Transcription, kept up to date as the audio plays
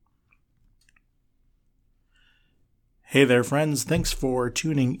Hey there, friends. Thanks for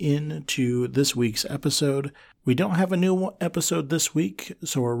tuning in to this week's episode. We don't have a new episode this week,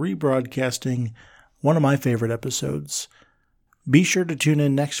 so we're rebroadcasting one of my favorite episodes. Be sure to tune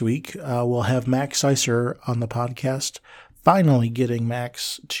in next week. We'll have Max Seiser on the podcast, finally getting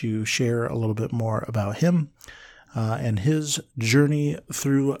Max to share a little bit more about him and his journey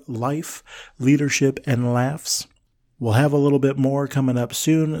through life, leadership, and laughs. We'll have a little bit more coming up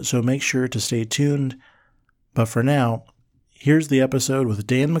soon, so make sure to stay tuned. But for now, here's the episode with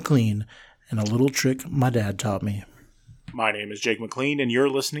Dan McLean and a little trick my dad taught me. My name is Jake McLean, and you're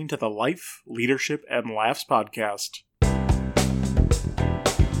listening to the Life, Leadership, and Laughs podcast.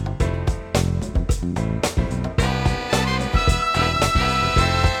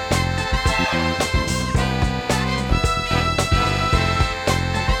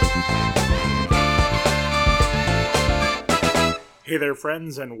 Hey there,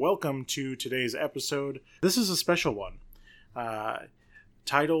 friends, and welcome to today's episode. This is a special one,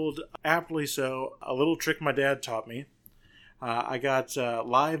 titled, aptly so, A Little Trick My Dad Taught Me. I got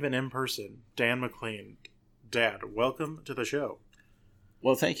live and in person, Dan McLean. Dad, welcome to the show.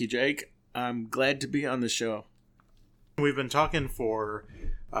 Well, thank you, Jake. I'm glad to be on the show. We've been talking for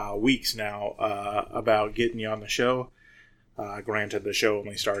weeks now about getting you on the show. Granted, the show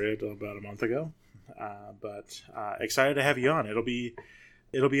only started about a month ago. But excited to have you on. It'll be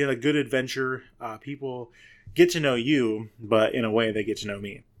a good adventure. People get to know you, but in a way they get to know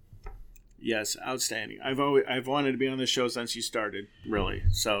me. Yes, outstanding. I've wanted to be on the show since you started, really.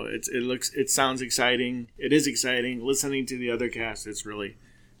 So it sounds exciting. It is exciting. Listening to the other cast, it's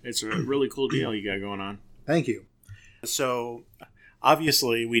a really cool deal you got going on. Thank you. So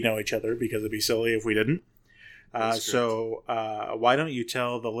obviously we know each other because it'd be silly if we didn't. So why don't you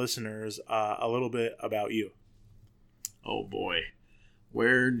tell the listeners a little bit about you? Oh boy,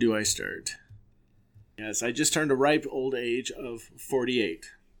 where do I start? Yes, I just turned a ripe old age of 48.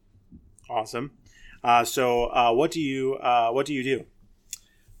 Awesome. So what do you do?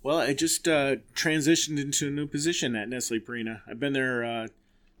 Well, I just transitioned into a new position at Nestle Purina. I've been there.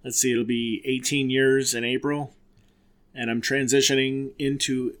 It'll be 18 years in April, and I'm transitioning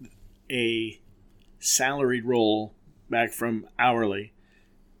into a salaried role back from hourly.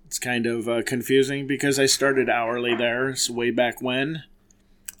 It's kind of confusing because I started hourly there way back when.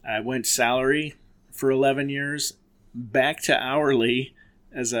 I went salary for 11 years, back to hourly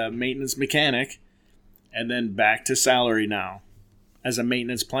as a maintenance mechanic, and then back to salary now as a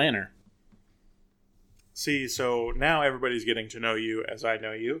maintenance planner. See, so now everybody's getting to know you as I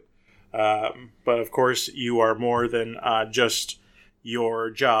know you. But of course, you are more than just your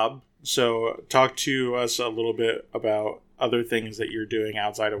job. So talk to us a little bit about other things that you're doing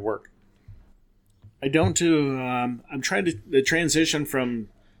outside of work. I'm trying to, the transition from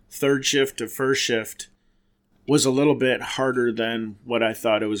third shift to first shift was a little bit harder than what I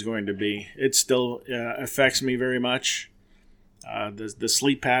thought it was going to be. It still affects me very much. The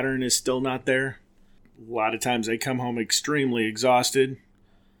sleep pattern is still not there. A lot of times I come home extremely exhausted.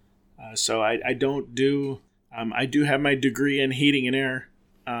 So I do have my degree in heating and air.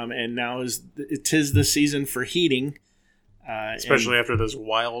 And now it is the season for heating. Especially after this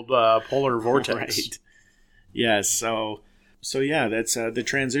wild polar vortex. Right. Yes, so yeah, that's the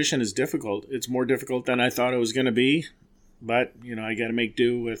transition is difficult. It's more difficult than I thought it was going to be, but I got to make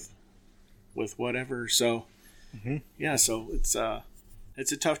do with whatever. So yeah, so it's a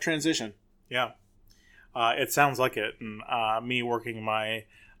tough transition. Yeah, it sounds like it. And me working my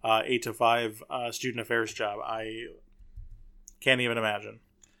 8 to 5 student affairs job, I can't even imagine.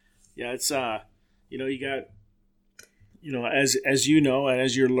 Yeah, it's you got as you know, and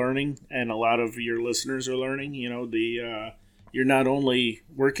as you're learning, and a lot of your listeners are learning, you're not only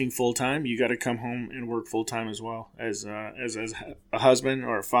working full time, you got to come home and work full time as well as a husband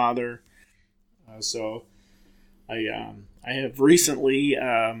or a father. So I have recently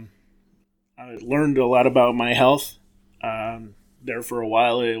I learned a lot about my health. There for a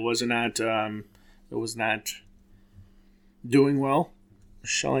while, it was not doing well,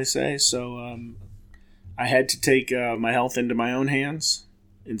 shall I say. So I had to take my health into my own hands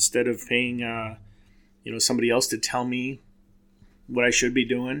instead of paying somebody else to tell me what I should be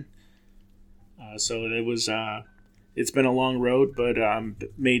doing. So it was it's been a long road, but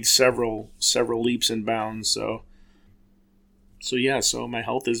made several leaps and bounds. So yeah, so my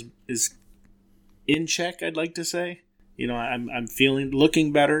health is in check, I'd like to say. I'm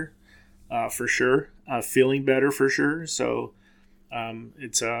looking better for sure, feeling better for sure. So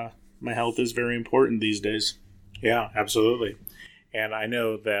it's my health is very important these days. Yeah, absolutely. And I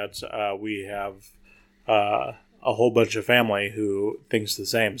know that we have a whole bunch of family who thinks the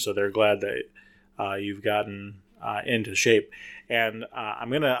same. So they're glad that you've gotten into shape. And I'm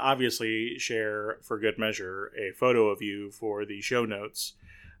going to obviously share, for good measure, a photo of you for the show notes.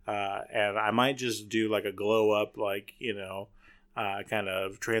 And I might just do like a glow up, like, kind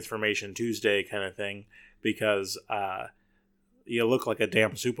of Transformation Tuesday kind of thing, because you look like a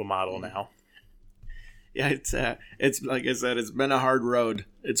damn supermodel now. Yeah, it's like I said, it's been a hard road.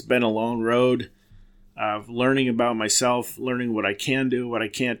 It's been a long road of learning about myself, learning what I can do, what I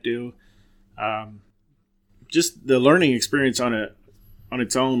can't do. Just the learning experience on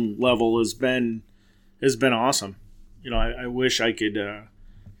its own level has been awesome. I wish I could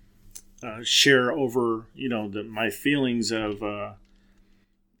share over my feelings of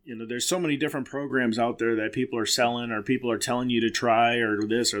there's so many different programs out there that people are selling or people are telling you to try or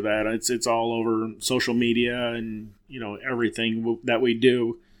this or that. It's all over social media and everything that we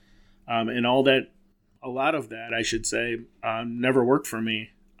do, and all that. A lot of that, I should say, never worked for me,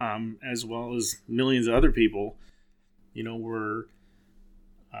 as well as millions of other people.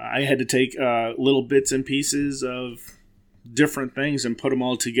 I had to take little bits and pieces of different things and put them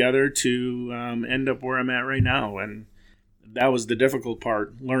all together to end up where I'm at right now. And that was the difficult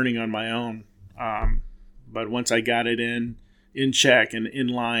part, learning on my own. But once I got it in check and in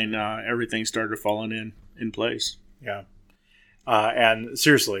line, everything started falling in place. Yeah. And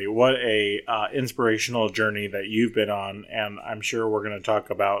seriously, what a inspirational journey that you've been on. And I'm sure we're going to talk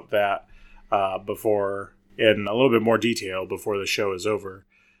about that before in a little bit more detail before the show is over.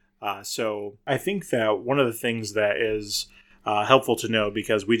 So I think that one of the things that is helpful to know,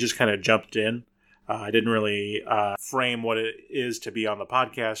 because we just kind of jumped in, I didn't really frame what it is to be on the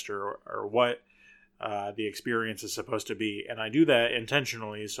podcast or what the experience is supposed to be. And I do that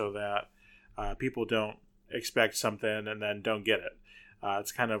intentionally so that people don't expect something and then don't get it.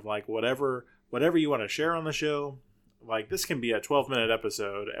 It's kind of like whatever you want to share on the show. Like, this can be a 12-minute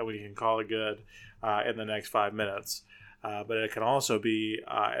episode and we can call it good in the next 5 minutes. But it can also be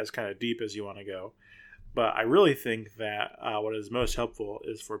as kind of deep as you want to go. But I really think that what is most helpful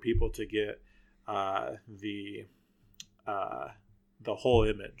is for people to get the whole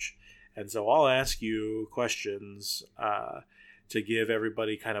image. And so I'll ask you questions to give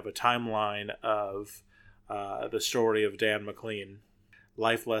everybody kind of a timeline of the story of Dan McLean.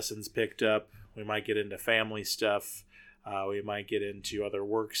 Life lessons picked up. We might get into family stuff. We might get into other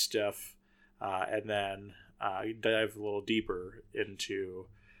work stuff. And then dive a little deeper into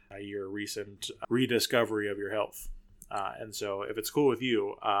your recent rediscovery of your health. And so if it's cool with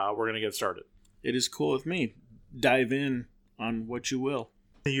you, we're going to get started. It is cool with me. Dive in on what you will.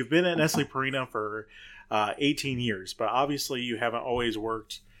 You've been at Nestle Purina for 18 years, but obviously you haven't always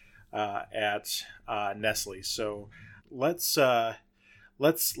worked at Nestle. So let's actually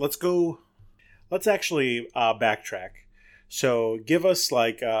backtrack. So give us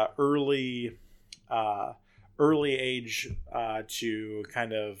like early age to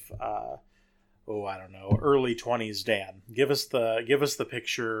kind of early 20s Dan. Give us the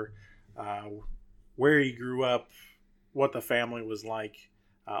picture, where you grew up, what the family was like,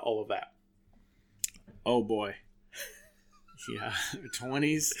 all of that. Oh boy. Yeah,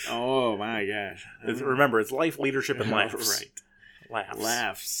 20s. Oh my gosh. Remember, it's life, leadership, and laughs. Right.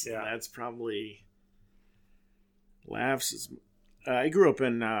 Laughs. Yeah. That's probably laughs. I grew up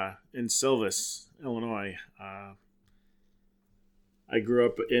in Silvis, Illinois. I grew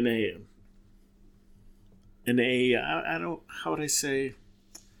up in a I don't, how would I say,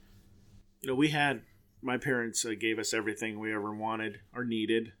 my parents gave us everything we ever wanted or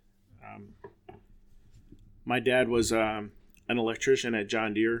needed. My dad was an electrician at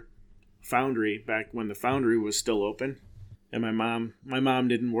John Deere Foundry back when the foundry was still open. And my mom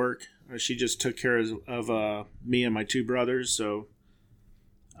didn't work. She just took care of me and my two brothers. So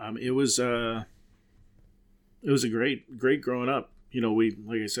it was a great growing up.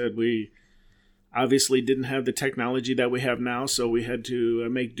 Like I said, we obviously didn't have the technology that we have now, so we had to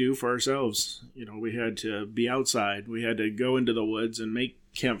make do for ourselves. We had to be outside. We had to go into the woods and make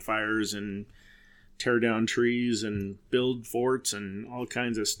campfires and tear down trees and build forts and all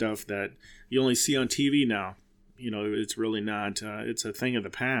kinds of stuff that you only see on TV now. It's really not. It's a thing of the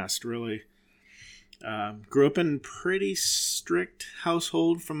past, really. Grew up in pretty strict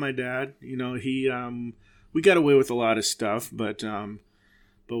household from my dad. We got away with a lot of stuff, but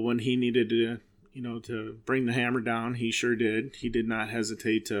when he needed to bring the hammer down, he sure did. He did not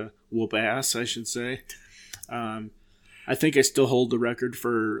hesitate to whoop ass, I should say. I think I still hold the record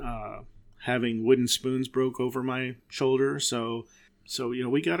for having wooden spoons broke over my shoulder. So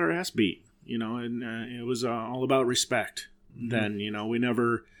we got our ass beat. And it was all about respect. Mm-hmm. Then, we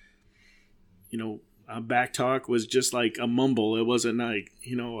never, back talk was just like a mumble. It wasn't like,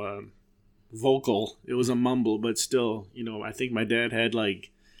 vocal. It was a mumble, but still, I think my dad had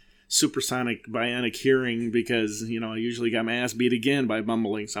like supersonic bionic hearing because, I usually got my ass beat again by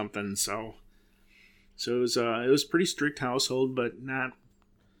mumbling something. So it was a pretty strict household, but not,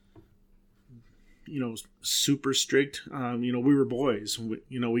 super strict. We were boys.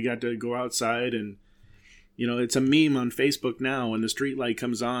 We got to go outside and, it's a meme on Facebook now. When the street light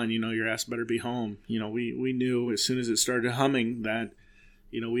comes on, your ass better be home. We knew as soon as it started humming that,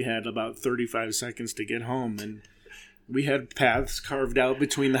 we had about 35 seconds to get home, and we had paths carved out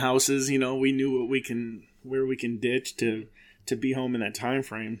between the houses. We knew where we can ditch to be home in that time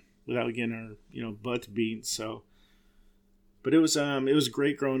frame without getting our, butts beat. So, but it was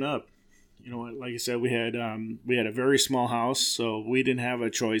great growing up. Like I said, we had a very small house, so we didn't have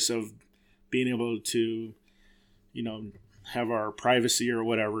a choice of being able to, have our privacy or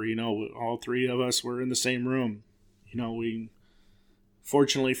whatever. All three of us were in the same room.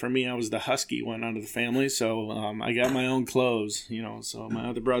 Fortunately for me, I was the husky one out of the family, so I got my own clothes. So my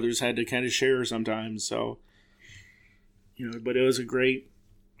other brothers had to kind of share sometimes. So, but it was a great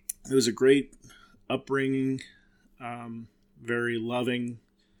upbringing, very loving.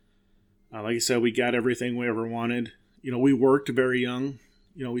 Like I said, we got everything we ever wanted. We worked very young.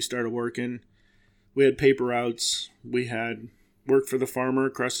 We started working. We had paper routes. We had worked for the farmer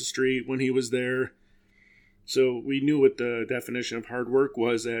across the street when he was there. So we knew what the definition of hard work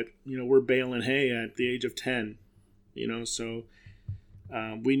was, that, we're baling hay at the age of 10. So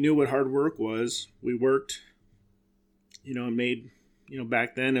we knew what hard work was. We worked, and made,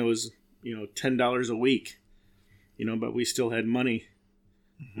 back then it was, $10 a week, but we still had money,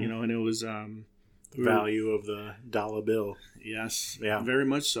 and it was the value of the dollar bill. Yes. Yeah. Very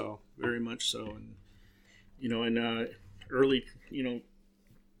much so. Very much so. And, early, a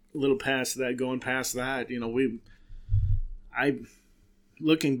little past that, going past that,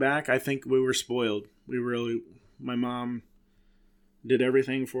 looking back, I think we were spoiled. My mom did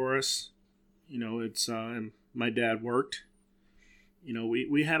everything for us. And my dad worked.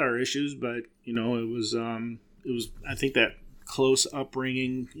 We had our issues, but, it was, I think that close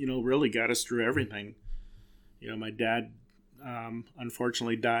upbringing, really got us through everything. My dad,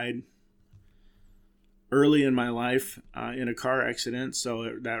 unfortunately died early in my life in a car accident,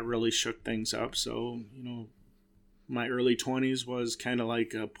 so that really shook things up. So, my early 20s was kind of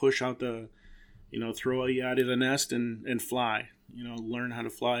like a push out the, throw you out of the nest and fly, learn how to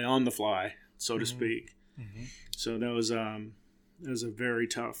fly on the fly, so to speak. Mm-hmm. So that was a very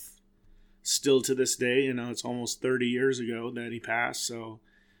tough, still to this day, it's almost 30 years ago that he passed. So,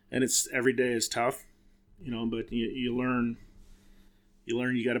 and it's every day is tough, but you learn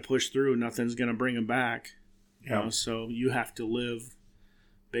you got to push through. Nothing's going to bring him back. So you have to live.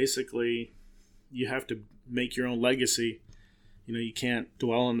 Basically, you have to make your own legacy. You can't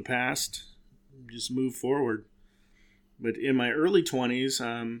dwell on the past. Just move forward. But in my early 20s,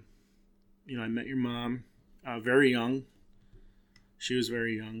 I met your mom very young. She was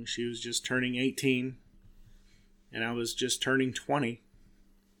very young. She was just turning 18, and I was just turning 20.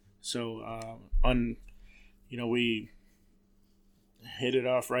 So, we hit it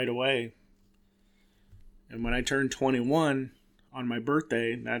off right away. And when I turned 21 on my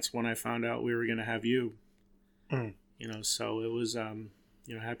birthday, that's when I found out we were going to have you. Mm. So it was,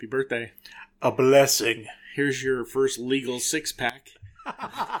 happy birthday. A blessing. Here's your first legal 6-pack.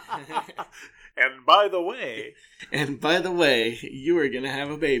 And by the way, you are going to have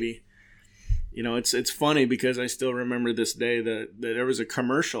a baby. It's funny because I still remember this day that there was a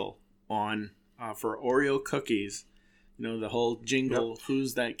commercial on for Oreo cookies. The whole jingle, yep.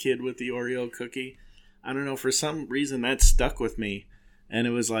 Who's that kid with the Oreo cookie? I don't know, for some reason that stuck with me. And it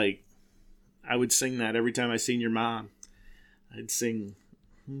was like, I would sing that every time I seen your mom. I'd sing,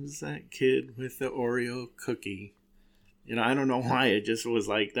 who's that kid with the Oreo cookie? I don't know why. It just was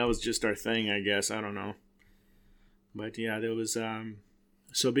like, that was just our thing, I guess. I don't know. But yeah, there was,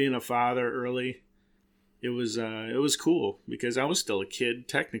 so being a father early, it was cool because I was still a kid,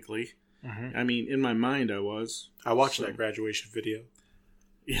 technically. Mm-hmm. I mean, in my mind, I was. I watched that graduation video.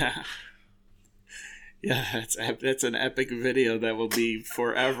 Yeah. Yeah, that's an epic video that will be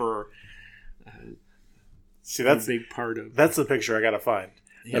forever. See, that's a big part of. That's the picture I gotta find.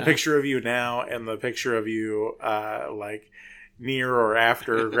 Yeah. The picture of you now and the picture of you, like near or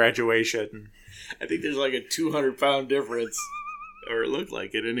after graduation. I think there's like a 200-pound difference, or it looked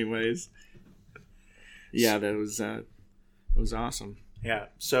like it, anyways. Yeah, that was it was awesome. Yeah.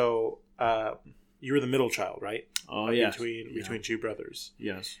 So you were the middle child, right? Oh, yeah. Between two brothers.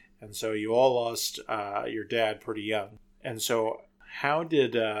 Yes. And so you all lost your dad pretty young. And so how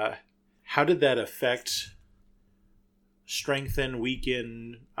did that affect strengthen,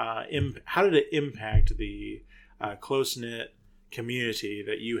 weaken? How did it impact the close-knit community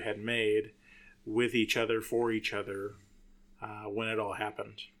that you had made with each other, for each other, when it all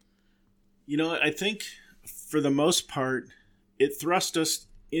happened? I think for the most part, it thrust us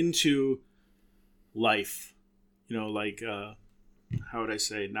into life. How would I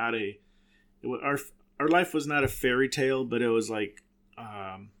say? Our life was not a fairy tale, but it was like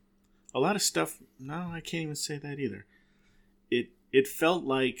a lot of stuff. No, I can't even say that either. It felt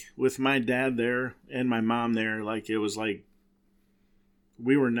like with my dad there and my mom there, like it was like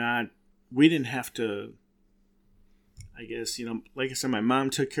we didn't have to, I guess, like I said, my mom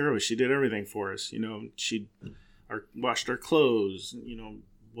took care of us. She did everything for us. She washed our clothes,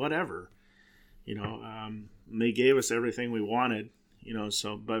 whatever, they gave us everything we wanted,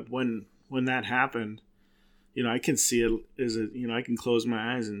 but when that happened, I can see it as I can close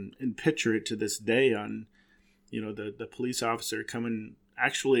my eyes and picture it to this day on, the police officer coming.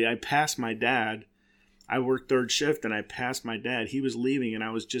 Actually, I passed my dad. I worked third shift and I passed my dad. He was leaving and I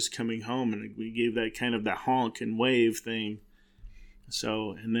was just coming home, and we gave that kind of the honk and wave thing.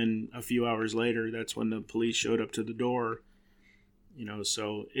 So, and then a few hours later, that's when the police showed up to the door,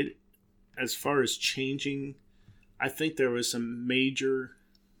 so as far as changing, I think there was some major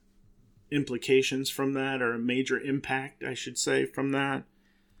implications from that, or a major impact, I should say, from that,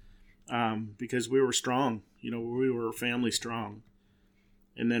 because we were strong, we were family strong.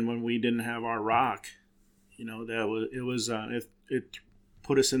 And then when we didn't have our rock, it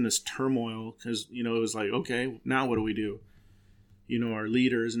put us in this turmoil, because, it was like, okay, now what do we do? Our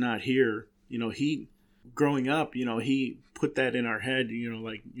leader is not here. Growing up, he put that in our head,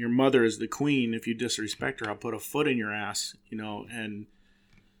 like, your mother is the queen. If you disrespect her, I'll put a foot in your ass, and,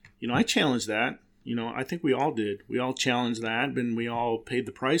 I challenged that. I think we all did. We all challenged that, and we all paid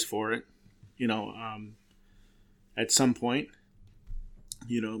the price for it, at some point,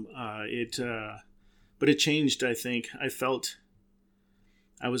 but it changed, I think. I felt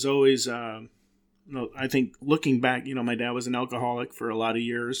I was always, I think looking back, my dad was an alcoholic for a lot of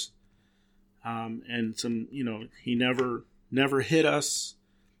years. And some, he never hit us,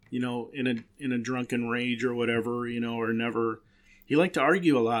 in a drunken rage or whatever, or never. He liked to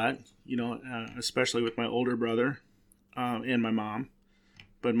argue a lot, especially with my older brother, and my mom.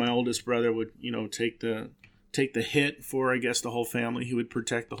 But my oldest brother would, take the hit for, I guess, the whole family. He would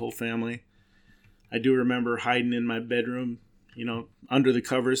protect the whole family. I do remember hiding in my bedroom, under the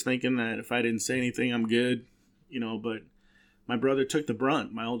covers, thinking that if I didn't say anything, I'm good, but my brother took the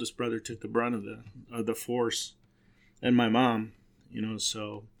brunt. My oldest brother took the brunt of the force, and my mom,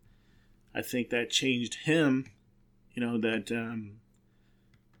 so I think that changed him, that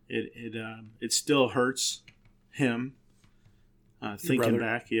it still hurts him, thinking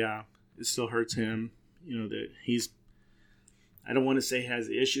back. Yeah, it still hurts him, that I don't want to say has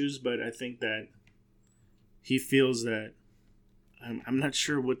issues, but I think that he feels that, I'm not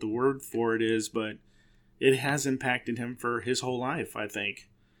sure what the word for it is, but it has impacted him for his whole life, I think.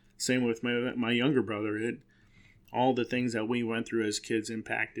 Same with my younger brother. All the things that we went through as kids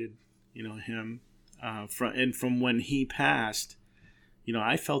impacted, him. From when he passed,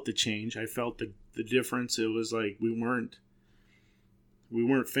 I felt the change. I felt the difference. It was like we weren't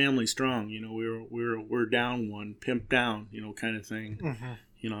family strong. We're down one, pimped down, kind of thing.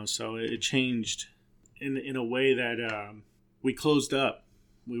 Mm-hmm. So it changed in a way that we closed up.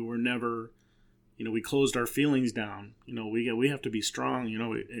 We were never. We closed our feelings down. We have to be strong.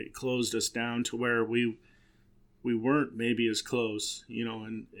 It closed us down to where we weren't maybe as close.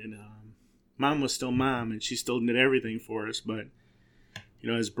 And mom was still mom, and she still did everything for us. But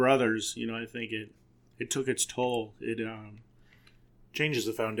as brothers, I think it took its toll. It changes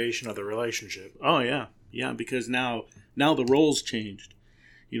the foundation of the relationship. Oh yeah, because now the roles changed.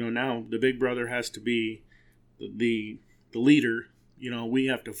 Now the big brother has to be the leader. We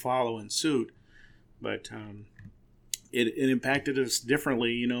have to follow in suit. But it impacted us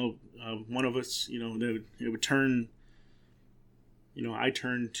differently, one of us, it would turn,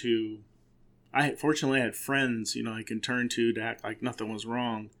 fortunately I had friends, I can turn to act like nothing was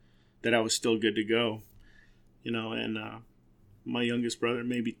wrong, that I was still good to go, and my youngest brother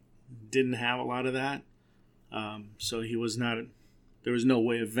maybe didn't have a lot of that, so he was not, there was no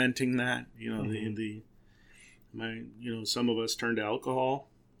way of venting that, mm-hmm. Some of us turned to alcohol,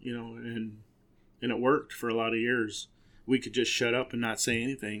 and it worked for a lot of years. We could just shut up and not say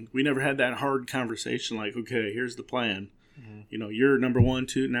anything. We never had that hard conversation like, okay, here's the plan. Mm-hmm. You're number 1,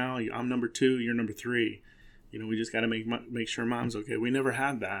 2 now. I'm number 2. You're number 3. We just got to make sure mom's okay. We never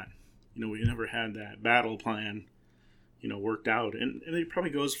had that. We never had that battle plan, worked out. And it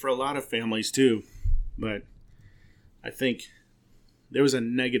probably goes for a lot of families too. But, I think there was a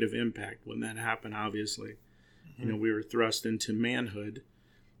negative impact when that happened, obviously. Mm-hmm. You know, we were thrust into manhood,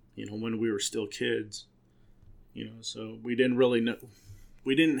 you know, when we were still kids. You know, so we didn't really know.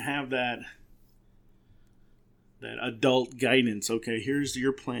 We didn't have that adult guidance. Okay, here's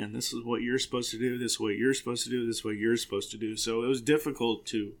your plan. This is what you're supposed to do. This is what you're supposed to do. This is what you're supposed to do. So it was difficult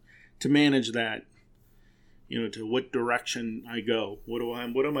to manage that. You know, to what direction I go.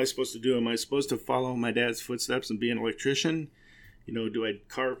 What am I supposed to do? Am I supposed to follow my dad's footsteps and be an electrician? You know, do I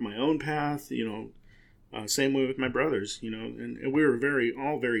carve my own path? You know, same way with my brothers. You know, and we were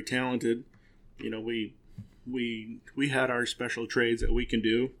all very talented. You know, we had our special trades that we can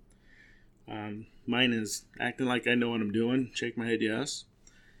do. Mine is acting like I know what I'm doing. Shake my head, yes.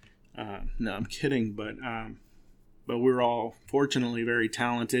 No, I'm kidding, but we're all fortunately very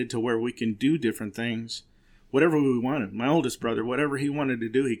talented to where we can do different things. Whatever we wanted. My oldest brother, whatever he wanted to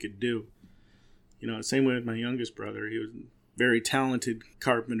do, he could do. You know, same way with my youngest brother. He was a very talented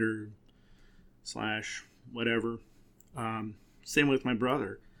carpenter / whatever. Same with my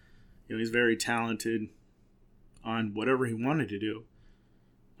brother. You know, he's very talented on whatever he wanted to do.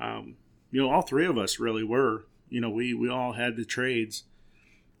 You know, all three of us really were. You know, we all had the trades.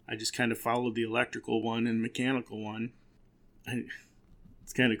 I just kind of followed the electrical one and mechanical one.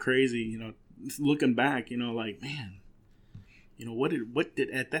 It's kind of crazy, you know, looking back, you know, like, man, you know, what did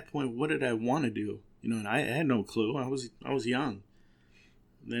at that point, what did I want to do? You know, and I had no clue. I was young.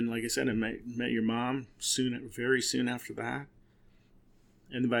 Then, like I said, I met your mom very soon after that.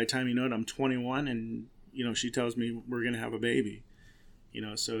 And by the time you know it, I'm 21, and, you know, she tells me we're going to have a baby. You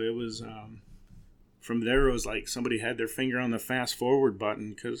know, so it was, from there, it was like somebody had their finger on the fast forward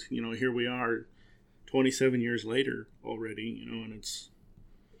button, because, you know, here we are 27 years later already, you know, and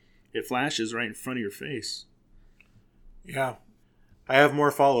it flashes right in front of your face. Yeah. I have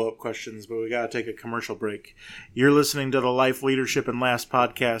more follow-up questions, but we got to take a commercial break. You're listening to the Life, Leadership, and Laughs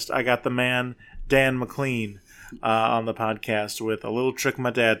podcast. I got the man, Dan McLean, on the podcast with a little trick my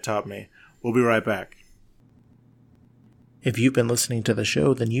dad taught me. We'll be right back. If you've been listening to the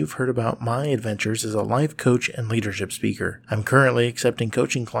show, then you've heard about my adventures as a life coach and leadership speaker. I'm currently accepting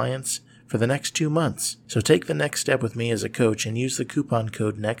coaching clients for the next 2 months. So take the next step with me as a coach and use the coupon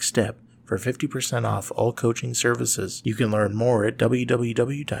code NEXTSTEP for 50% off all coaching services. You can learn more at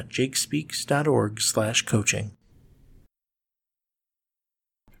www.jakespeaks.org/coaching.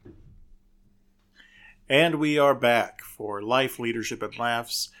 And we are back for Life, Leadership, and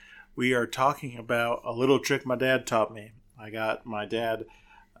Laughs. We are talking about a little trick my dad taught me. I got my dad,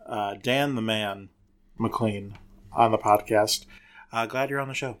 Dan the Man McLean, on the podcast. Glad you're on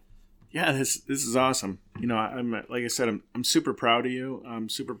the show. Yeah, this is awesome. You know, I'm like I said, I'm super proud of you. I'm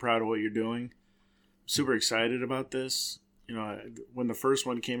super proud of what you're doing. I'm super excited about this. You know, when the first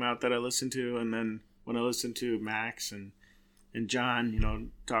one came out that I listened to, and then when I listened to Max and John, you know,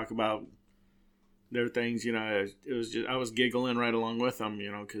 talk about their things, you know, it was just, I was giggling right along with them,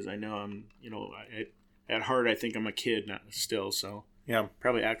 you know, because I know I'm, you know, at heart I think I'm a kid still, so yeah,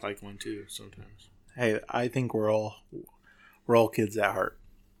 probably act like one too sometimes. Hey, I think we're all kids at heart.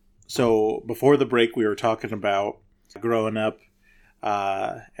 So before the break, we were talking about growing up,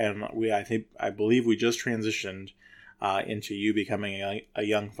 and I believe we just transitioned into you becoming a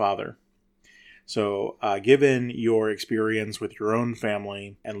young father. So, given your experience with your own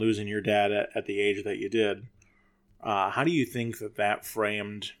family and losing your dad at the age that you did, how do you think that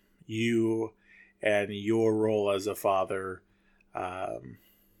framed you and your role as a father?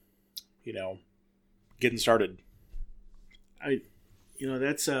 You know, getting started. You know,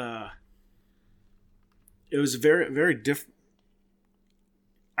 that's it was very, very different.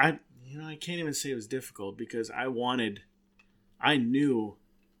 I can't even say it was difficult, because I knew,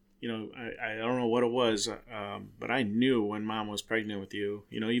 you know, I don't know what it was, but I knew when Mom was pregnant with you,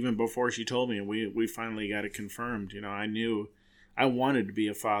 you know, even before she told me, and we finally got it confirmed. You know, I knew I wanted to be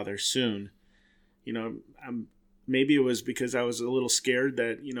a father soon. You know, maybe it was because I was a little scared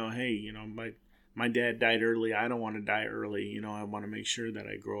that, you know, hey, you know, my dad died early. I don't want to die early. You know, I want to make sure that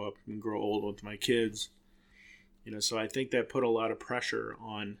I grow up and grow old with my kids. You know, so I think that put a lot of pressure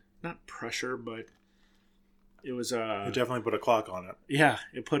on, not pressure, but it was it definitely put a clock on it. Yeah,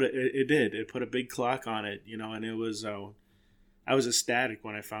 it did. It put a big clock on it, you know, and it was I was ecstatic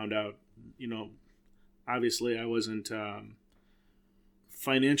when I found out. You know, obviously I wasn't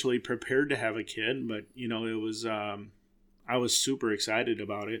financially prepared to have a kid, but, you know, it was I was super excited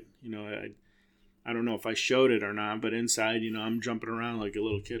about it. You know, I don't know if I showed it or not, but inside, you know, I'm jumping around like a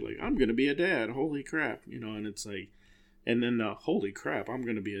little kid, like, I'm going to be a dad. Holy crap. You know, and it's like, and then the holy crap, I'm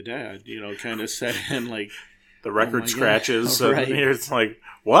going to be a dad, you know, kind of set in, like, the record scratches. God. Right. And it's like,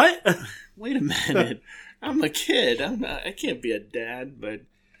 what? Wait a minute. I'm a kid. I can't be a dad,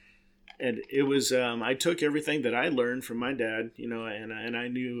 and it was, I took everything that I learned from my dad, and I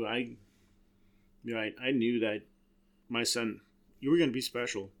knew I knew that my son, you were going to be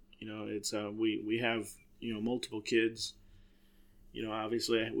special. It's, we have, multiple kids.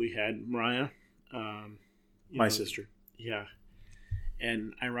 Obviously we had Mariah, my sister. Yeah.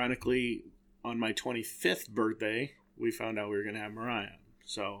 And ironically, on my 25th birthday, we found out we were going to have Mariah.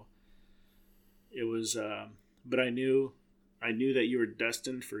 So it was, but I knew that you were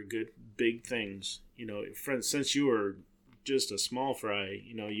destined for good, big things. Since you were just a small fry,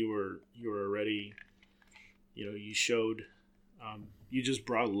 you were already, you showed, you just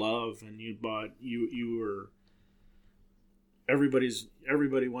brought love, and you were,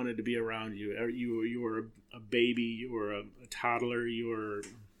 everybody wanted to be around you. You were a baby, you were a toddler, you were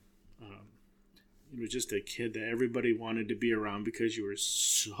just a kid that everybody wanted to be around because you were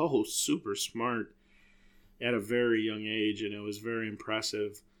so super smart at a very young age, and it was very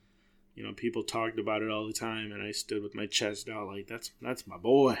impressive. People talked about it all the time, and I stood with my chest out like, that's my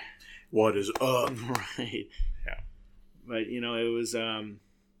boy. What is up? Right. Yeah. But, it was,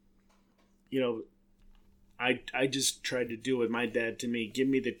 I just tried to do what my dad to me. Give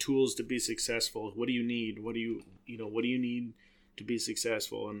me the tools to be successful. What do you need? What do you need to be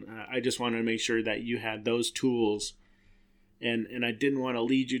successful? And I just wanted to make sure that you had those tools. And I didn't want to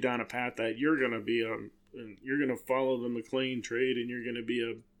lead you down a path that you're going to follow the McLean trade, and you're going to be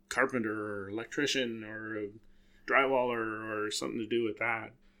a carpenter or electrician or a drywaller or something to do with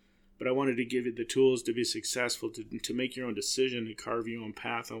that. But I wanted to give you the tools to be successful, to make your own decision, to carve your own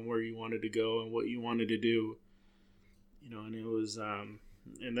path on where you wanted to go and what you wanted to do. And it was,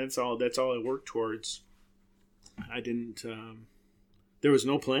 and that's all I worked towards. I didn't, there was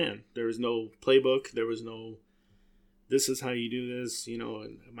no plan. There was no playbook. There was no, this is how you do this,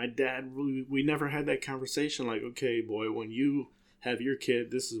 and my dad, we never had that conversation like, okay, boy, when you have your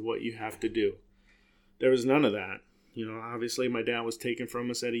kid, this is what you have to do. There was none of that. Obviously my dad was taken from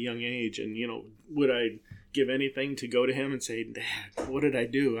us at a young age, and, would I give anything to go to him and say, Dad, what did I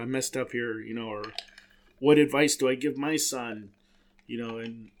do? I messed up here, or what advice do I give my son?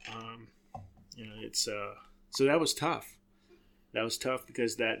 It's, so that was tough. That was tough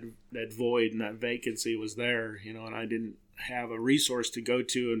because that void and that vacancy was there, and I didn't have a resource to go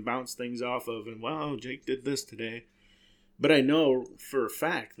to and bounce things off of, and wow, Jake did this today. But I know for a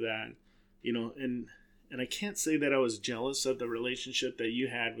fact that, and I can't say that I was jealous of the relationship that you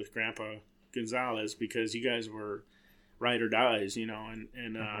had with Grandpa Gonzalez, because you guys were ride or dies, and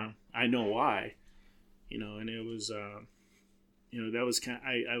I know why, and it was, that was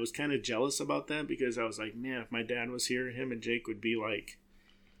I was kind of jealous about that, because I was like, man, if my dad was here, him and Jake would be like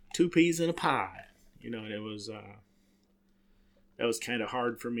two peas in a pie, and it was, that was kind of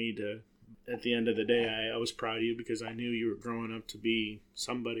hard for me to, at the end of the day, I was proud of you because I knew you were growing up to be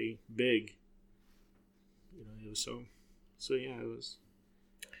somebody big. It was so yeah, it was.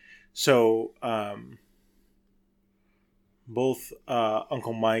 So, both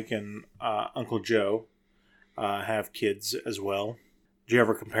Uncle Mike and Uncle Joe have kids as well. Did you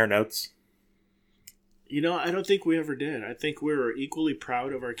ever compare notes? I don't think we ever did. I think we were equally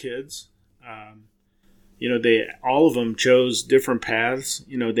proud of our kids. All of them chose different paths.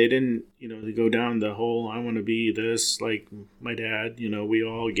 They didn't, they go down the whole, I want to be this, like my dad. We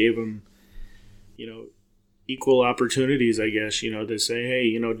all gave them, equal opportunities, I guess, to say,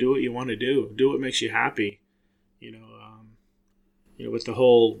 hey, do what you want to do what makes you happy, with the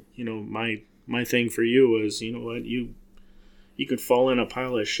whole, my thing for you was, what, you could fall in a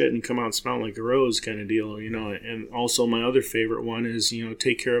pile of shit and come out smelling like a rose kind of deal, and also my other favorite one is,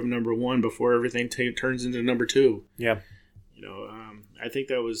 take care of number one before everything turns into number two. Yeah. I think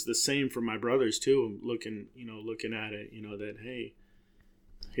that was the same for my brothers too, looking at it, that, hey,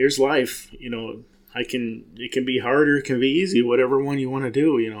 here's life, it can be harder, it can be easy, whatever one you want to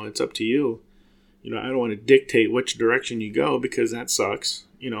do, it's up to you. I don't want to dictate which direction you go, because that sucks.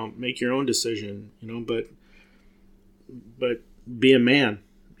 Make your own decision, but be a man,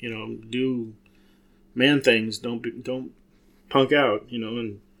 do man things. Don't punk out,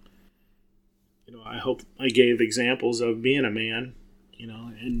 and, I hope I gave examples of being a man,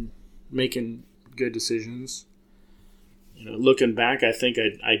 and making good decisions. Looking back, I think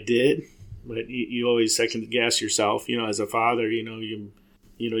I did. But you always second guess yourself, as a father, you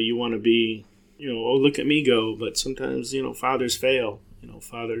want to be, oh, look at me go. But sometimes, fathers fail.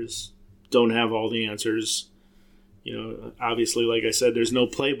 Fathers don't have all the answers. Obviously, like I said, there's no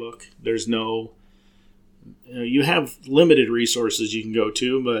playbook. There's no, you have limited resources you can go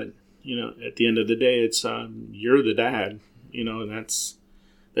to, but, at the end of the day, it's, you're the dad, and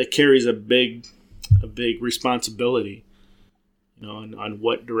that carries a big a big responsibility, on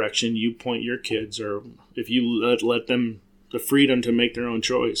what direction you point your kids, or if you let them the freedom to make their own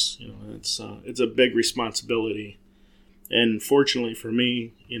choice. It's a big responsibility. And fortunately for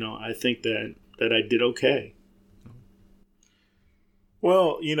me, I think that I did okay.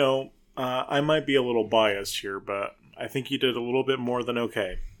 Well, I might be a little biased here, but I think you did a little bit more than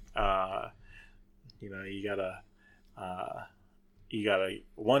okay. You got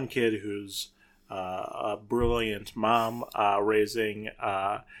one kid who's a brilliant mom raising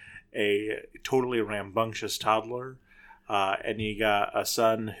a totally rambunctious toddler, and you got a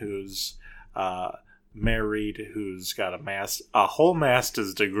son who's married, who's got a whole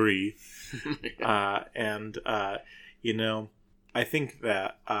master's degree, and I think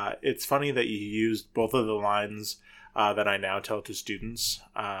that it's funny that you used both of the lines that I now tell to students.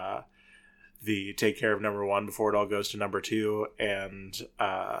 The take care of number one before it all goes to number two, and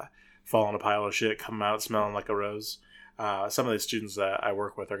fall in a pile of shit, come out smelling like a rose. Some of the students that I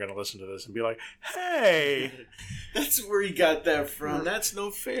work with are going to listen to this and be like, hey! That's where you got that from. That's no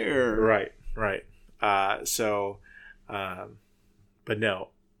fair. Right. But no.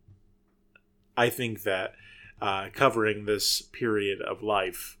 I think that covering this period of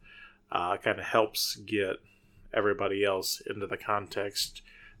life kind of helps get everybody else into the context,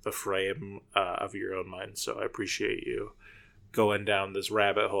 the frame of your own mind. So I appreciate you going down this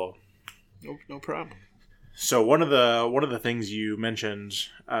rabbit hole. No problem. So one of the things you mentioned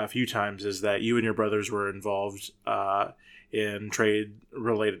a few times is that you and your brothers were involved in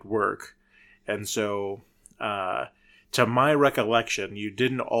trade-related work, and so to my recollection, you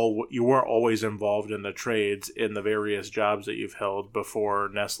weren't always involved in the trades in the various jobs that you've held before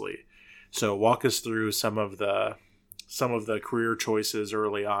Nestle. So walk us through some of the career choices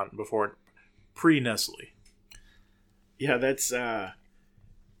early on before pre-Nestle. Yeah, that's that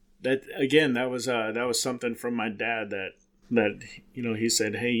was something from my dad that he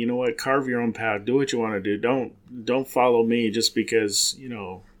said, hey, you know what, carve your own path, do what you want to do, don't follow me just because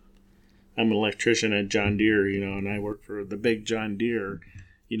I'm an electrician at John Deere, and I work for the big John Deere.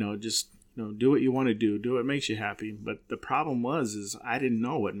 Just do what you want to do what makes you happy. But the problem is I didn't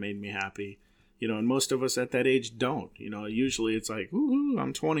know what made me happy, and most of us at that age don't. Usually it's like, woohoo,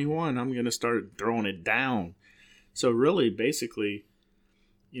 I'm 21, I'm gonna start throwing it down. So really, basically,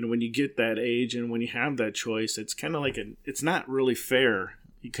 when you get that age and when you have that choice, it's kind of like it's not really fair,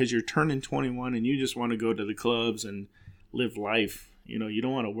 because you're turning 21 and you just want to go to the clubs and live life. You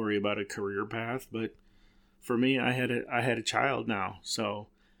don't want to worry about a career path. But for me, I had a child now, so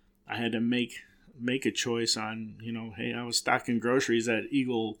I had to make a choice on, hey, I was stocking groceries at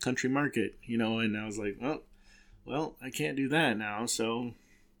Eagle Country Market, and I was like, well, I can't do that now. So,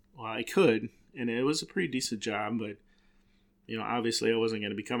 I could, and it was a pretty decent job, but obviously I wasn't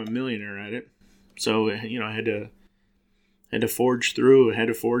going to become a millionaire at it. So, I had to forge through. I had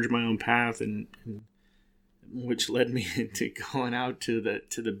to forge my own path, and which led me to going out to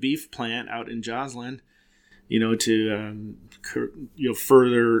the beef plant out in Joslin, to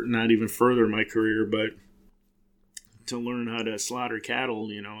further, not even further my career, but to learn how to slaughter cattle,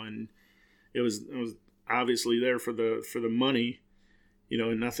 and it was obviously there for the money,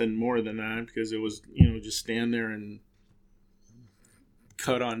 and nothing more than that, because it was, just stand there and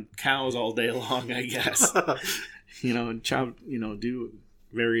cut on cows all day long, I guess, and chop, do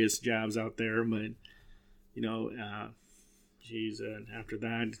various jobs out there. But, after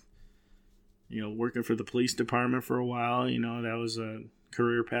that, working for the police department for a while, that was a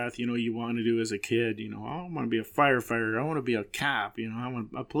career path, you want to do as a kid. I want to be a firefighter. I want to be a cop. I want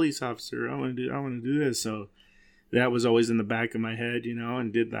a police officer. I want to do this. So that was always in the back of my head,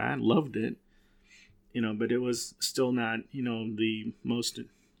 and did that. Loved it. But it was still not, the most,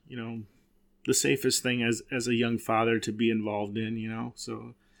 the safest thing as a young father to be involved in,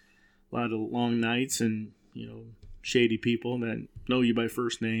 so a lot of long nights and, shady people that know you by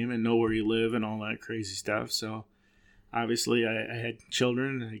first name and know where you live and all that crazy stuff. So obviously I had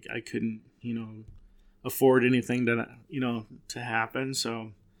children. I couldn't, afford anything to happen.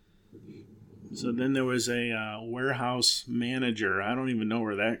 So then there was a warehouse manager. I don't even know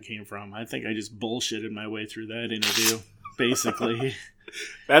where that came from. I think I just bullshitted my way through that interview, basically.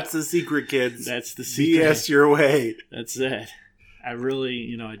 That's the secret, kids. That's the secret. BS your way. That's it. I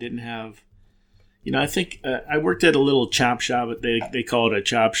really, I didn't have... I think I worked at a little chop shop. They call it a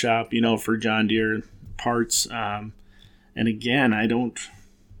chop shop, for John Deere parts. And again, I don't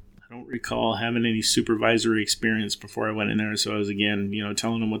recall having any supervisory experience before I went in there. So I was, again,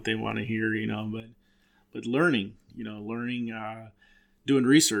 telling them what they want to hear, but learning, doing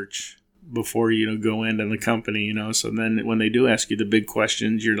research, before you go into the company. So then when they do ask you the big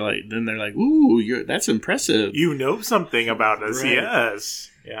questions, you're like, then they're like, ooh, that's impressive. You know something about us, right. Yes.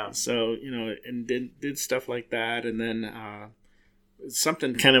 Yeah. So and did stuff like that, and then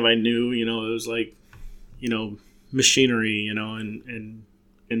something kind of I knew, it was like, machinery, and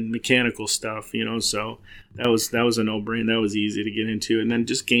mechanical stuff, so that was a no-brainer. That was easy to get into, and then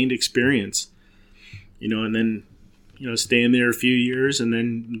just gained experience, and then staying there a few years, and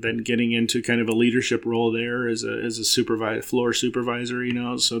then getting into kind of a leadership role there as a floor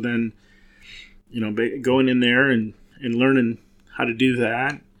supervisor, so then going in there and learning how to do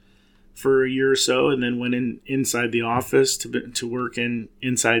that for a year or so, and then went inside the office to work in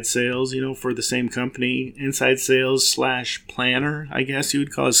inside sales, for the same company, inside sales / planner, I guess you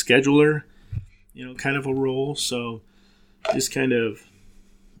would call it, scheduler, kind of a role. So just kind of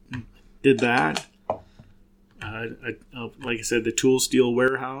did that. Like I said, the tool steel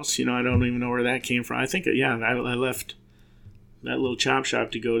warehouse, I don't even know where that came from. I think, I left that little chop shop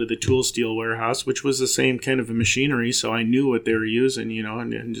to go to the tool steel warehouse, which was the same kind of a machinery. So I knew what they were using,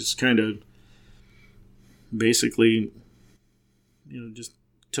 and just kind of basically, just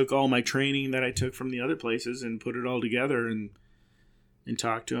took all my training that I took from the other places and put it all together and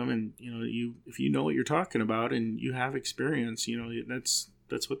talked to them. And, if you know what you're talking about and you have experience,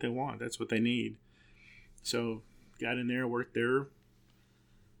 that's what they want. That's what they need. So got in there, worked there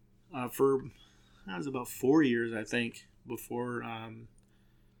for, that was about 4 years, I think, before,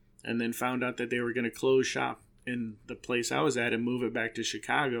 and then found out that they were going to close shop in the place I was at and move it back to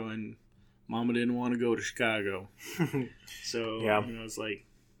Chicago, and Mama didn't want to go to Chicago. So, yeah. It's like,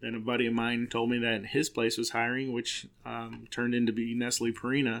 then a buddy of mine told me that his place was hiring, which turned into be Nestle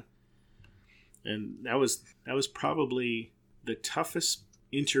Purina. And that was probably the toughest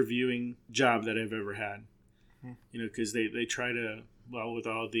interviewing job that I've ever had. Because they try to, with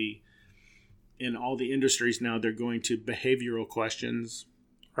in all the industries now, they're going to behavioral questions.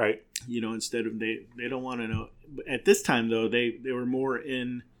 Right. Instead of, they don't want to know. At this time, though, they were more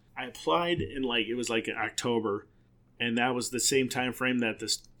in, I applied in it was like October, and that was the same time frame that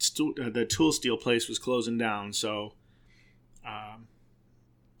the tool steel place was closing down. So,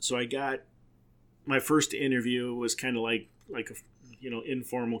 so I got, my first interview was kind of like a,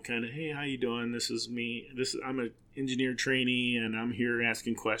 informal kind of, hey, how you doing? This is me. I'm an engineer trainee, and I'm here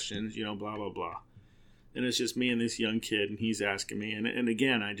asking questions, blah, blah, blah. And it's just me and this young kid, and he's asking me. And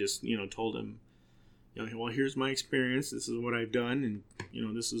again, I just, told him, well, here's my experience. This is what I've done.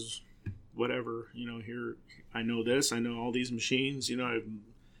 And, this is whatever, here, I know this, I know all these machines,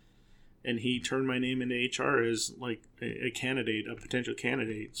 and he turned my name into HR as like a candidate, a potential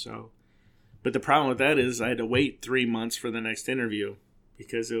candidate. So, but the problem with that is I had to wait 3 months for the next interview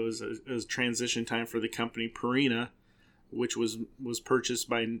because it was transition time for the company Purina, which was purchased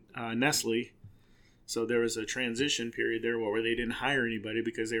by Nestle. So there was a transition period there where they didn't hire anybody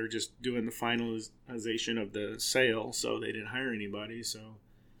because they were just doing the finalization of the sale. So they didn't hire anybody. So,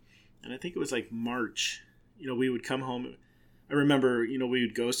 and I think it was like March, we would come home. I remember, we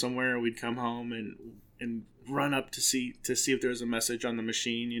would go somewhere, we'd come home and run up to see if there was a message on the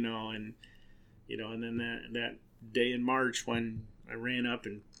machine, and then that day in March when I ran up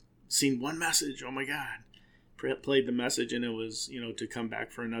and seen one message, oh my God, played the message, and it was, to come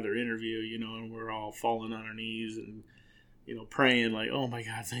back for another interview, and we're all falling on our knees and, praying like, oh my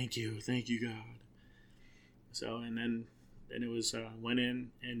God, thank you, God. So, and then it was, went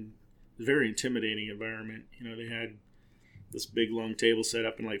in, and it was a very intimidating environment. They had this big long table set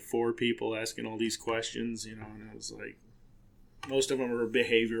up and like 4 people asking all these questions, and it was like, most of them were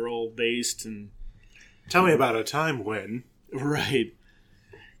behavioral based. And tell me about a time when. Right.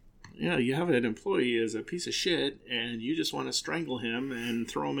 Yeah, you have an employee as a piece of shit, and you just want to strangle him and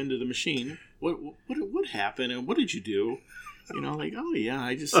throw him into the machine. What happened, and what did you do? Like, oh yeah,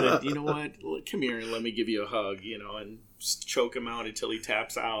 I just said, you know what, come here and let me give you a hug, and choke him out until he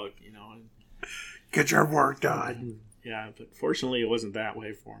taps out, and get your work done. Yeah, but fortunately, it wasn't that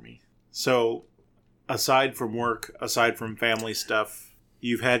way for me. So, aside from work, aside from family stuff,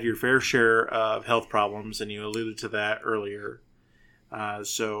 you've had your fair share of health problems, and you alluded to that earlier.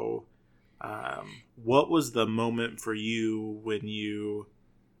 What was the moment for you when you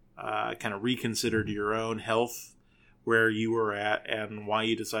kind of reconsidered your own health, where you were at, and why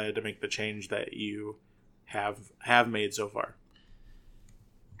you decided to make the change that you have made so far?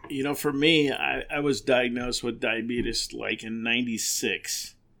 For me, I was diagnosed with diabetes like in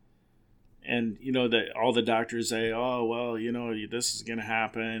 96. And, that all the doctors say, oh, well, this is going to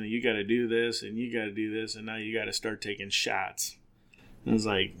happen. You got to do this and you got to do this. And now you got to start taking shots. And I was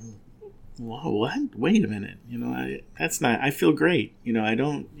like, whoa, what? Wait a minute. I feel great. I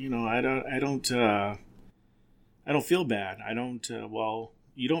don't feel bad. I don't,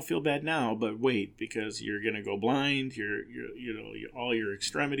 you don't feel bad now, but wait, because you're going to go blind. All your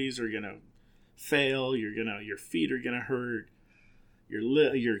extremities are going to fail. Your feet are going to hurt.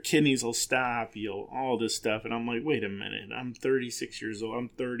 Your kidneys will stop. All this stuff. And I'm like, wait a minute. I'm 36 years old. I'm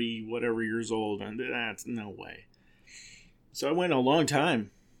 30 whatever years old. And that's no way. So I went a long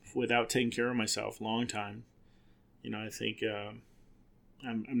time without taking care of myself. Long time. I think,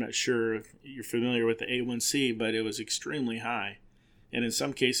 I'm not sure if you're familiar with the A1C, but it was extremely high. And in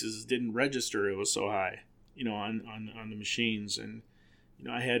some cases, it didn't register. It was so high, on the machines. And,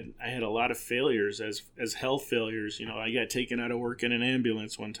 I had a lot of failures as health failures. I got taken out of work in an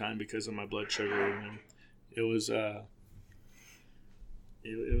ambulance one time because of my blood sugar. And it was,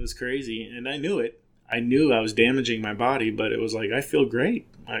 it was crazy. And I knew it. I knew I was damaging my body, but it was like, I feel great.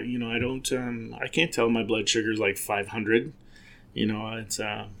 I can't tell my blood sugar is like 500. It's,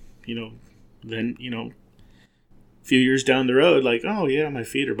 then, a few years down the road, like, oh yeah, my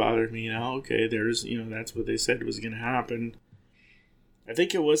feet are bothering me now. Okay, there's, that's what they said was going to happen. I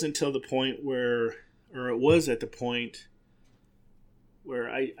think it was until the point it was at the point where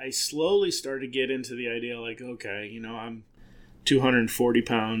I slowly started to get into the idea, like, okay, I'm 240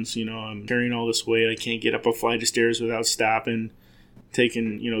 pounds, I'm carrying all this weight. I can't get up a flight of stairs without stopping,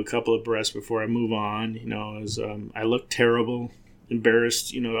 taking, a couple of breaths before I move on. I look terrible,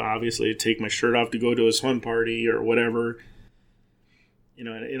 embarrassed, obviously to take my shirt off to go to a swim party or whatever.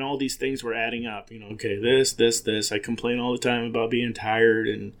 And all these things were adding up. Okay, this. I complain all the time about being tired,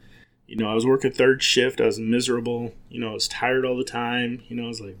 and I was working third shift. I was miserable. I was tired all the time. I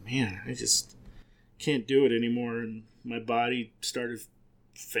was like, man, I just can't do it anymore. And my body started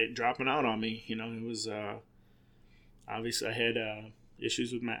dropping out on me. It was obviously I had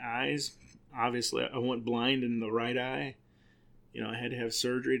issues with my eyes. Obviously, I went blind in the right eye. I had to have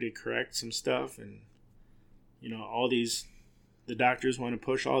surgery to correct some stuff, and the doctors want to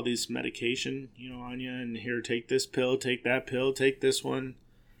push all these medication, on you, and here, take this pill, take that pill, take this one.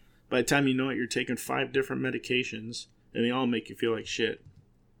 By the time you know it, you're taking 5 different medications, and they all make you feel like shit.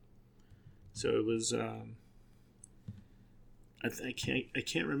 So it was, I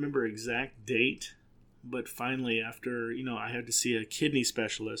can't remember exact date, but finally, after, I had to see a kidney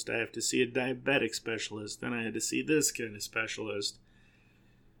specialist, I have to see a diabetic specialist, then I had to see this kind of specialist,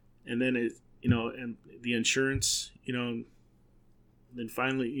 and then it, and the insurance, then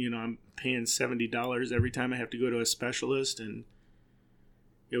finally, I'm paying $70 every time I have to go to a specialist, and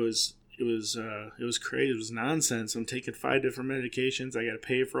it was crazy. It was nonsense. I'm taking 5 different medications. I got to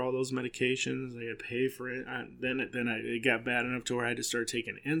pay for all those medications. I got to pay for it. It got bad enough to where I had to start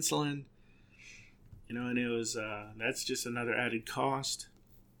taking insulin. And it was that's just another added cost.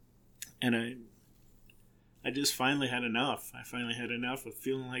 And I just finally had enough. I finally had enough of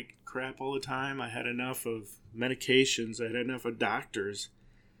feeling like crap all the time. I had enough of medications. I had enough of doctors.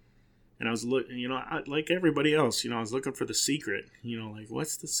 And I was looking, like everybody else, I was looking for the secret. Like,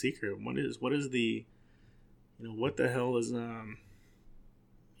 what's the secret? What is the, what the hell is, all,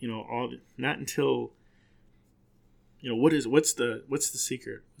 not until, what's the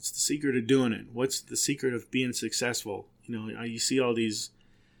secret? What's the secret of doing it? What's the secret of being successful? You see all these,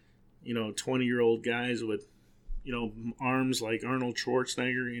 20-year-old guys with, arms like Arnold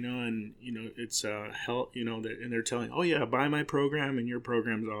Schwarzenegger, and, it's hell, and they're telling, oh yeah, buy my program and your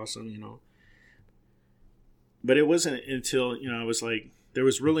program's awesome, But it wasn't until, I was like, there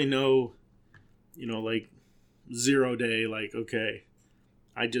was really no, like 0 day, like, okay,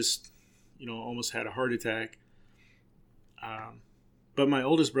 I just, almost had a heart attack. But my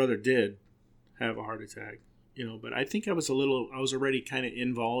oldest brother did have a heart attack, but I think I was already kind of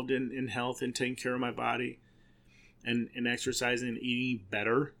involved in health and taking care of my body. And exercising and eating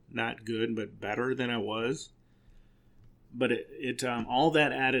better, not good, but better than I was. But it all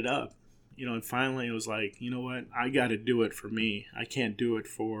that added up, and finally it was like, you know what, I got to do it for me. I can't do it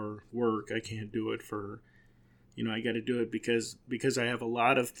for work. I can't do it for, I got to do it because I have a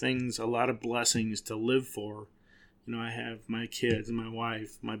lot of things, a lot of blessings to live for. I have my kids, my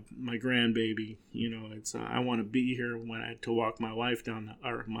wife, my grandbaby. It's I want to be here when I had to walk my wife down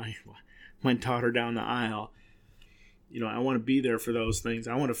my daughter down the aisle. I want to be there for those things.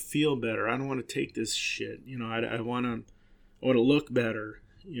 I want to feel better. I don't want to take this shit. I want to look better.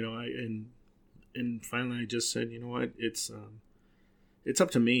 And finally I just said, you know what? It's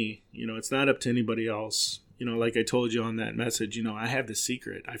up to me. It's not up to anybody else. Like I told you on that message, I have the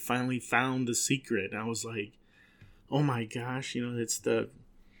secret. I finally found the secret. And I was like, oh my gosh, it's the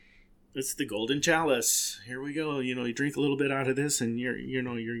golden chalice. Here we go. You drink a little bit out of this, and you're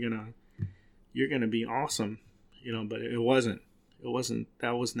gonna you're going to be awesome, but it wasn't.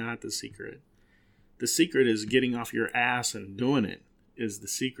 That was not the secret. The secret is getting off your ass and doing it is the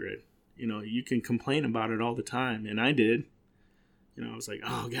secret. You can complain about it all the time. And I did. I was like,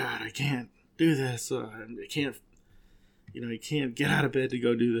 oh God, I can't do this. I can't, I can't get out of bed to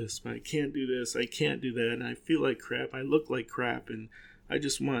go do this. I can't do this. I can't do that. And I feel like crap. I look like crap. And I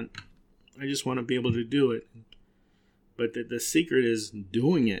just want to be able to do it. But the secret is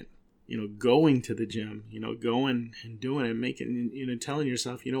doing it. Going to the gym, going and doing it, making, telling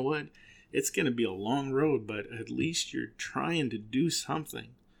yourself, you know what, it's going to be a long road, but at least you're trying to do something,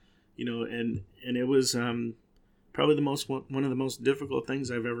 and it was probably one of the most difficult things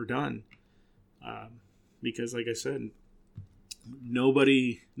I've ever done, because like I said,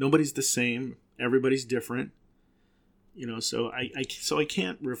 nobody's the same, everybody's different, so I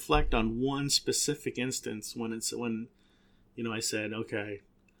can't reflect on one specific instance when I said, okay,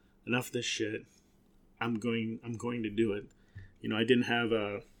 enough of this shit. I'm going to do it. I didn't have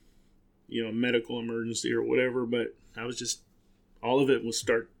a medical emergency or whatever, but I was just, all of it was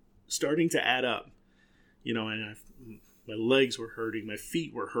starting to add up. And my legs were hurting, my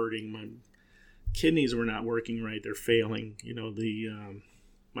feet were hurting, my kidneys were not working right, they're failing.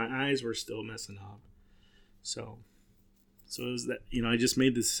 My eyes were still messing up. So it was that, I just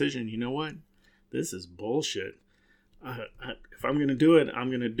made the decision, you know what? This is bullshit. If I'm going to do it, I'm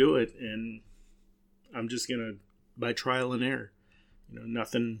going to do it. And I'm just going to, by trial and error,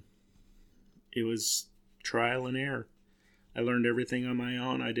 nothing. It was trial and error. I learned everything on my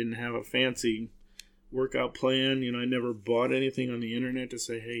own. I didn't have a fancy workout plan. I never bought anything on the internet to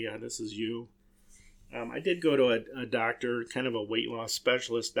say, hey, yeah, this is you. I did go to a doctor, kind of a weight loss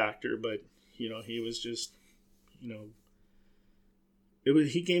specialist doctor, but, he was just,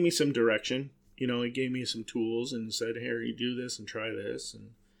 he gave me some direction. He gave me some tools and said, here, you do this and try this.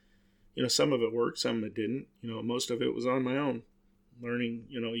 And, some of it worked, some of it didn't. Most of it was on my own. Learning,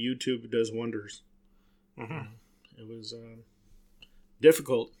 YouTube does wonders. Mm-hmm. It was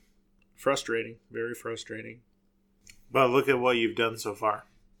difficult, frustrating, very frustrating. But look at what you've done so far.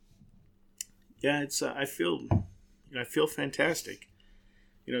 Yeah, it's. I feel fantastic.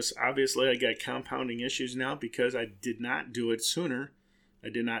 So obviously I got compounding issues now because I did not do it sooner. I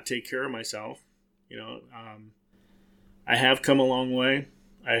did not take care of myself. I have come a long way.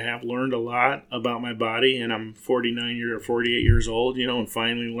 I have learned a lot about my body, and I'm 48 years old, and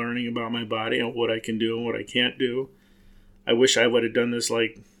finally learning about my body and what I can do and what I can't do. I wish I would have done this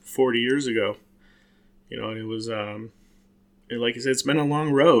like 40 years ago. It was, like I said, it's been a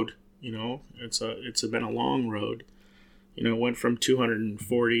long road. It's been a long road. It went from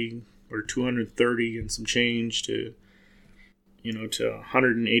 240 or 230 and some change to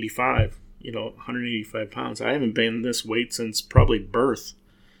 185. 185 pounds. I haven't been this weight since probably birth.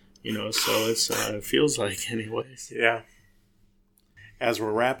 So it's it feels like anyways. Yeah. As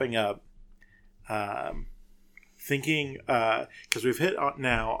we're wrapping up, thinking, because we've hit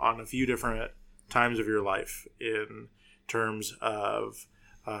now on a few different times of your life in terms of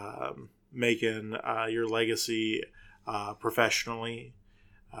making your legacy professionally,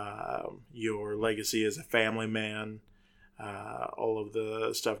 your legacy as a family man, all of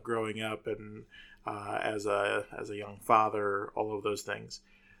the stuff growing up and as a young father, all of those things.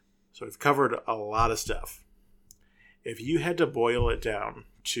 So we've covered a lot of stuff. If you had to boil it down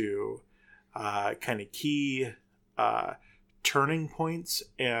to kind of key turning points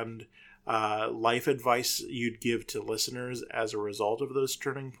and life advice you'd give to listeners as a result of those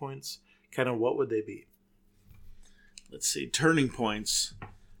turning points, kind of what would they be? Let's see, turning points.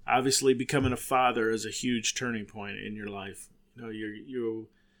 Obviously, becoming a father is a huge turning point in your life. You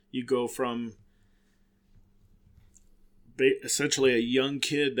go from essentially a young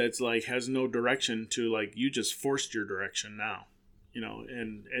kid that's like has no direction to like you just forced your direction now,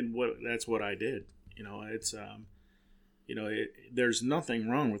 and that's what I did. It's there's nothing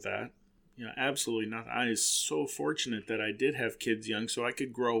wrong with that. Absolutely nothing. I was so fortunate that I did have kids young, so I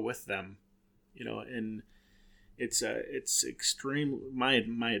could grow with them. And it's extreme. My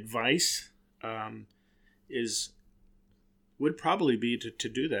advice would probably be to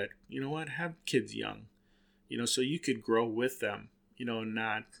do that. Have kids young. So you could grow with them,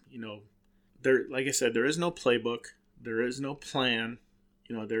 not, there, like I said, there is no playbook, there is no plan,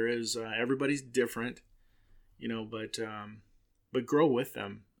 there is, everybody's different, but grow with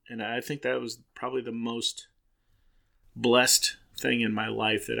them. And I think that was probably the most blessed thing in my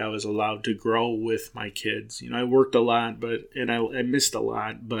life, that I was allowed to grow with my kids. I worked a lot, and I missed a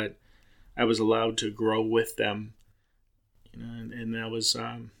lot, but I was allowed to grow with them, and that was,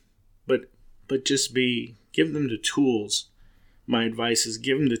 but just give them the tools. My advice is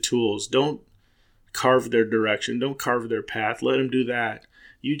give them the tools. Don't carve their direction. Don't carve their path. Let them do that.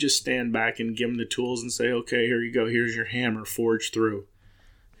 You just stand back and give them the tools and say, okay, here you go. Here's your hammer. Forge through.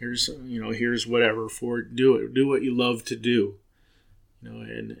 Here's whatever. Do it. Do what you love to do.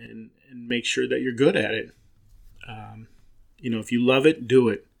 And make sure that you're good at it. If you love it, do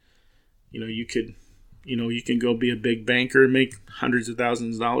it. You can go be a big banker and make hundreds of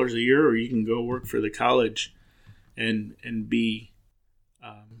thousands of dollars a year, or you can go work for the college and be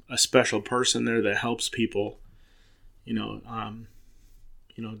a special person there that helps people.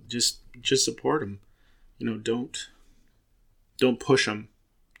 Just support them. Don't push them.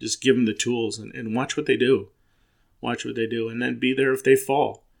 Just give them the tools and watch what they do. Watch what they do, and then be there if they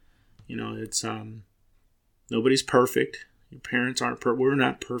fall. It's nobody's perfect. Your parents aren't we're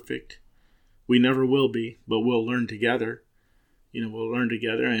not perfect. We never will be, but we'll learn together. We'll learn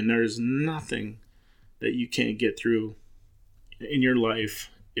together, and there's nothing that you can't get through in your life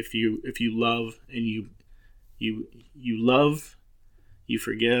if you love and you love, you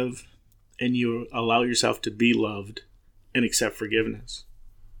forgive, and you allow yourself to be loved and accept forgiveness.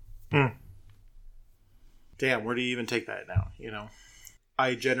 Damn, where do you even take that now?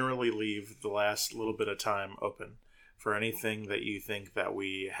 I generally leave the last little bit of time open for anything that you think that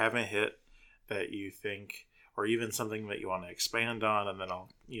we haven't hit, that you think, or even something that you want to expand on, and then I'll,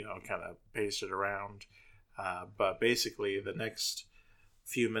 kind of paste it around. But basically, the next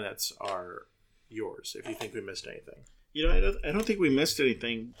few minutes are yours if you think we missed anything. I don't think we missed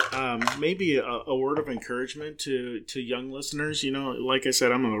anything. Maybe a word of encouragement to young listeners. Like I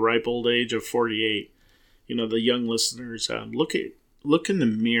said, I'm a ripe old age of 48. The young listeners, look in the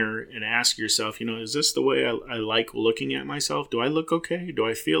mirror and ask yourself, is this the way I like looking at myself? Do I look okay? Do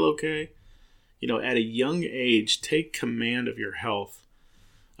I feel okay? At a young age, take command of your health,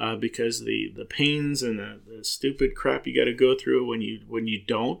 because the pains and the stupid crap you got to go through when you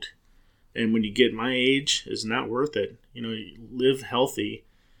don't, and when you get my age, is not worth it. Live healthy.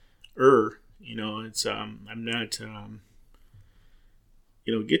 It's I'm not.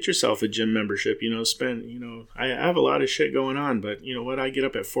 Get yourself a gym membership. I have a lot of shit going on, but I get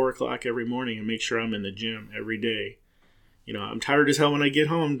up at 4:00 every morning and make sure I'm in the gym every day. I'm tired as hell when I get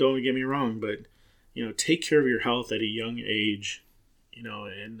home. Don't get me wrong, but take care of your health at a young age.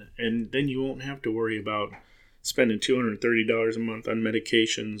 And then you won't have to worry about spending $230 a month on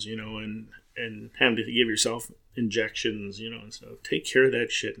medications, and having to give yourself injections, and so take care of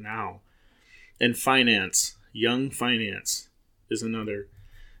that shit now. And young finance is another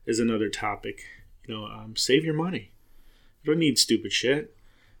topic. Save your money. You don't need stupid shit.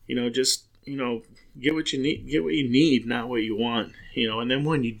 Just get what you need, not what you want. And then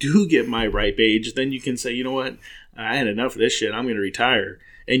when you do get my ripe age, then you can say, you know what, I had enough of this shit. I'm going to retire.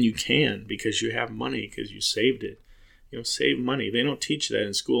 And you can, because you have money, because you saved it. Save money. They don't teach that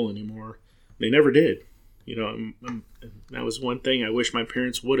in school anymore. They never did. That was one thing I wish my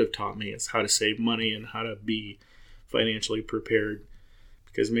parents would have taught me, is how to save money and how to be financially prepared.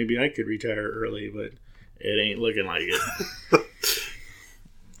 Because maybe I could retire early, but it ain't looking like it.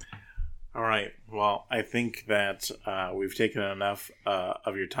 All right. Well, I think that we've taken enough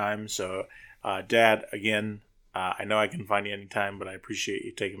of your time. So, Dad, again, I know I can find you anytime, but I appreciate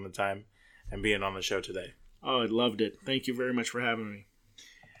you taking the time and being on the show today. Oh, I loved it. Thank you very much for having me.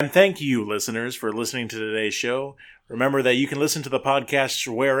 And thank you, listeners, for listening to today's show. Remember that you can listen to the podcast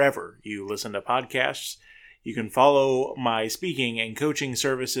wherever you listen to podcasts. You can follow my speaking and coaching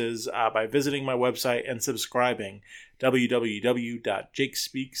services by visiting my website and subscribing,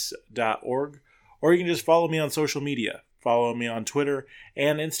 www.jakespeaks.org. Or you can just follow me on social media. Follow me on Twitter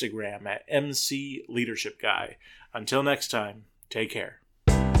and Instagram at MC Leadership Guy. Until next time, take care.